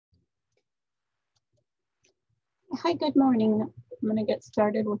Hi, good morning. I'm going to get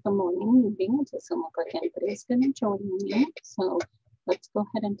started with the morning meeting. It doesn't look like anybody's going to join me. So let's go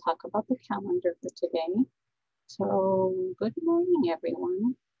ahead and talk about the calendar for today. So good morning,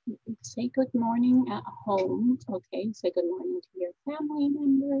 everyone. Say good morning at home. Okay, say good morning to your family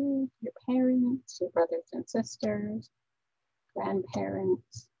members, your parents, your brothers and sisters,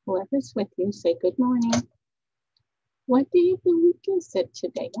 grandparents, whoever's with you. Say good morning. What day of the week is it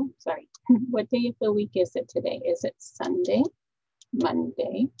today? Oh, sorry. What day of the week is it today? Is it Sunday,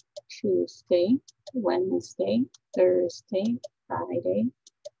 Monday, Tuesday, Wednesday, Thursday, Friday,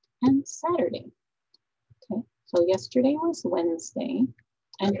 and Saturday? Okay, so yesterday was Wednesday.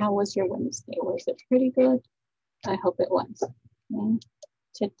 And how was your Wednesday? Was it pretty good? I hope it was. Okay.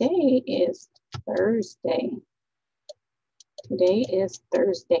 Today is Thursday. Today is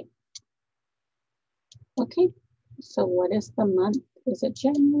Thursday. Okay. So what is the month? Is it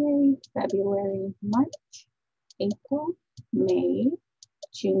January, February, March, April, May,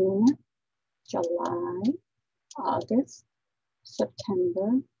 June, July, August,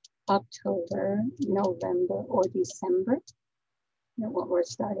 September, October, November, or December? And what we're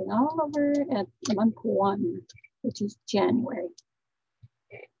starting all over at month 1, which is January.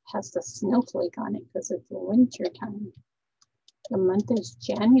 It has the snowflake on it because it's winter time. The month is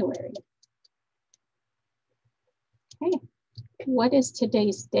January. Okay, what is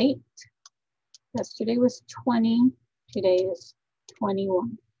today's date? Yesterday was 20, today is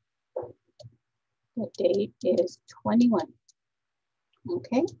 21. The date is 21.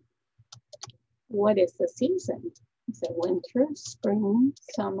 Okay, what is the season? Is it winter, spring,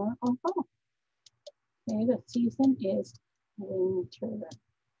 summer, or fall? Okay, the season is winter.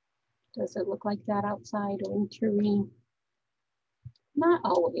 Does it look like that outside, wintry? Not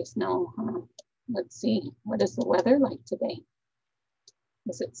always, no, huh? Let's see, what is the weather like today?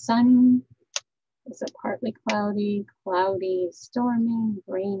 Is it sunny? Is it partly cloudy, cloudy, stormy,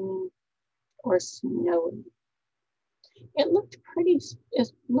 rainy, or snowy? It looked pretty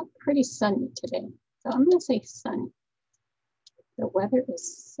sunny today. So I'm gonna say sunny. The weather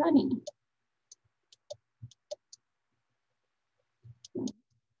is sunny.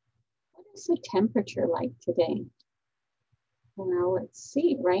 What is the temperature like today? Well, let's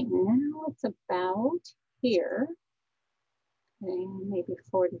see, right now it's about here, okay, maybe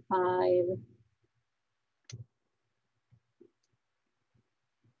 45.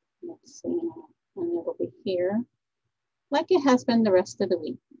 Let's see, and it'll be here, like it has been the rest of the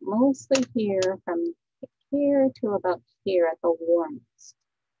week, mostly here from here to about here at the warmest.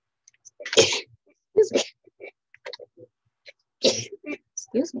 Excuse me.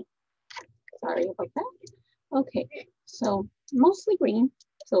 Excuse me. Sorry about that. Okay, so mostly green,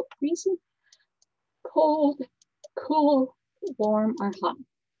 so freezing, cold, cool, warm, or hot.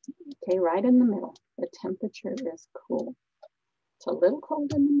 Okay, right in the middle. The temperature is cool. It's a little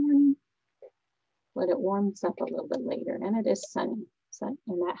cold in the morning, but it warms up a little bit later, and it is sunny, and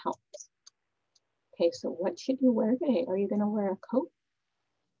that helps. Okay, so what should you wear today? Are you going to wear a coat?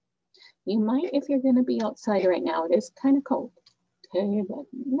 You might if you're going to be outside right now. It is kind of cold. Okay, but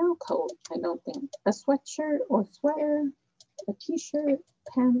no coat, I don't think. A sweatshirt or sweater, a t-shirt,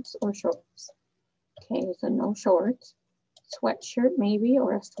 pants, or shorts. Okay, so no shorts. Sweatshirt maybe,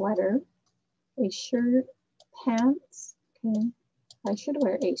 or a sweater. A shirt, pants. Okay, I should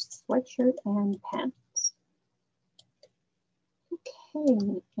wear a sweatshirt and pants.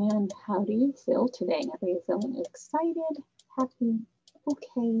 Okay, and how do you feel today? Are you feeling excited, happy,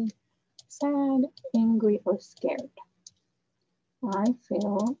 okay, sad, angry, or scared? I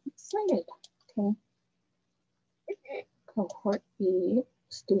feel excited, okay. Cohort B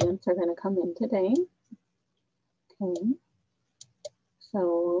students are gonna come in today, okay.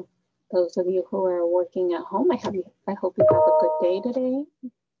 So those of you who are working at home, I hope you have a good day today.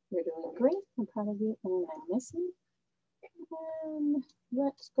 You're doing great, I'm proud of you, and I miss you. And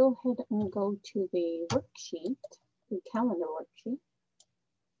let's go ahead and go to the worksheet, the calendar worksheet.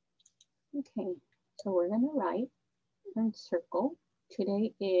 Okay, so we're gonna write and circle.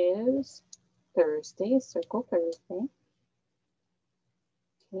 Today is Thursday, circle Thursday.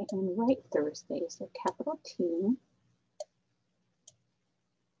 Okay, and write Thursday, so capital T,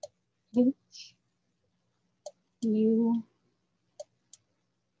 H, U,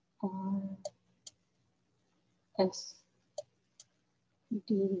 R, S,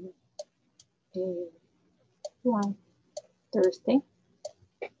 D, A, Y, Thursday.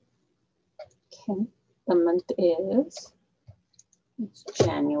 Okay, the month is, it's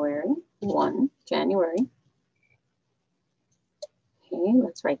January 1, January. Okay,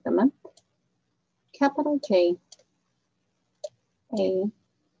 let's write the month. Capital J, A,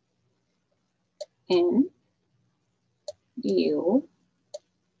 N, U,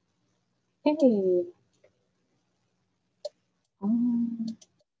 A,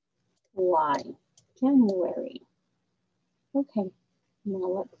 Y, January. Okay, now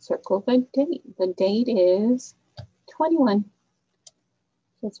let's circle the date. The date is 21.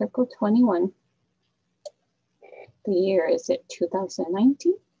 So circle 21. The year, is it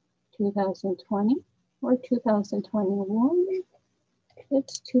 2019, 2020, or 2021?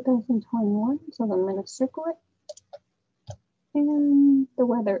 It's 2021, so I'm going to circle it. And the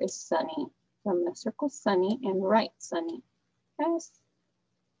weather is sunny. So I'm going to circle sunny and write sunny. S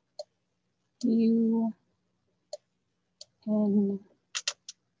U N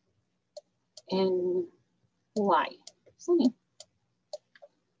N Y. Sunny.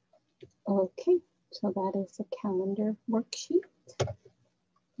 Okay, so that is a calendar worksheet.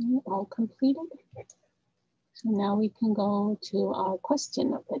 All completed. So now we can go to our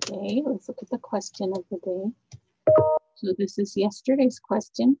question of the day. Let's look at the question of the day. So this is yesterday's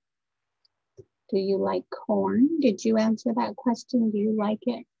question. Do you like corn? Did you answer that question? Do you like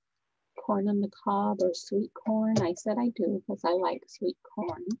it? Corn on the cob or sweet corn? I said I do because I like sweet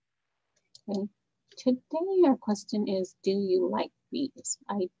corn. Okay. Today our question is, do you like bees?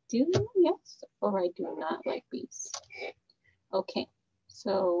 I do, yes, or I do not like bees. Okay,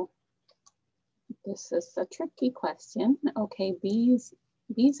 so this is a tricky question. Okay, bees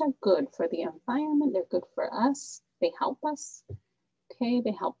are good for the environment. They're good for us. They help us. Okay,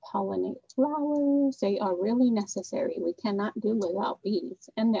 they help pollinate flowers. They are really necessary. We cannot do without bees.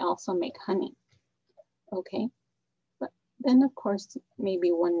 And they also make honey. Okay, but then of course,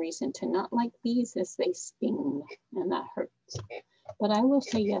 maybe one reason to not like bees is they sting and that hurts. But I will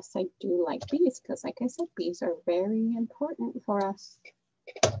say, yes, I do like bees because like I said, bees are very important for us.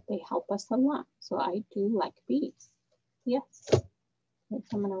 They help us a lot. So I do like bees. Yes. Okay,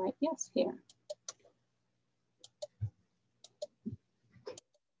 so I'm going to write yes here.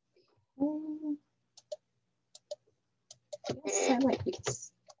 Yes, I like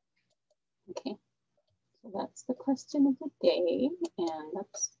bees. Okay, so that's the question of the day, and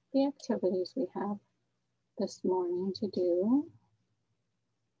that's the activities we have this morning to do.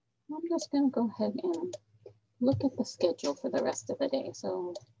 I'm just going to go ahead and look at the schedule for the rest of the day.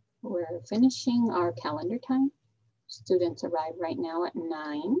 So we're finishing our calendar time. Students arrive right now at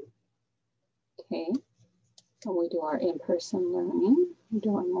 9. Okay, so we do our in-person learning. We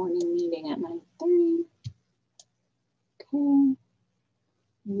do our morning meeting at 9:30. Okay,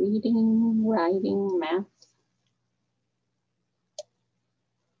 reading, writing, math.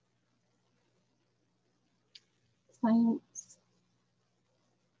 Science.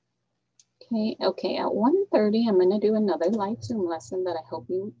 Okay, at 1:30, I'm going to do another live Zoom lesson that I hope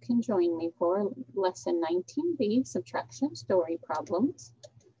you can join me for. Lesson 19B, subtraction story problems.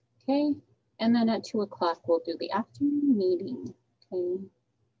 Okay, and then at 2 o'clock, we'll do the afternoon meeting. Okay,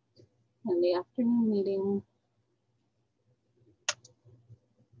 and the afternoon meeting,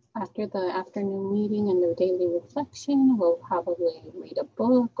 after the afternoon meeting and the daily reflection, we'll probably read a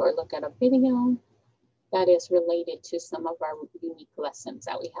book or look at a video that is related to some of our unique lessons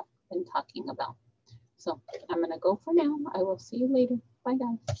that we have been talking about. So I'm going to go for now. I will see you later. Bye,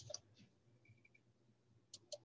 guys.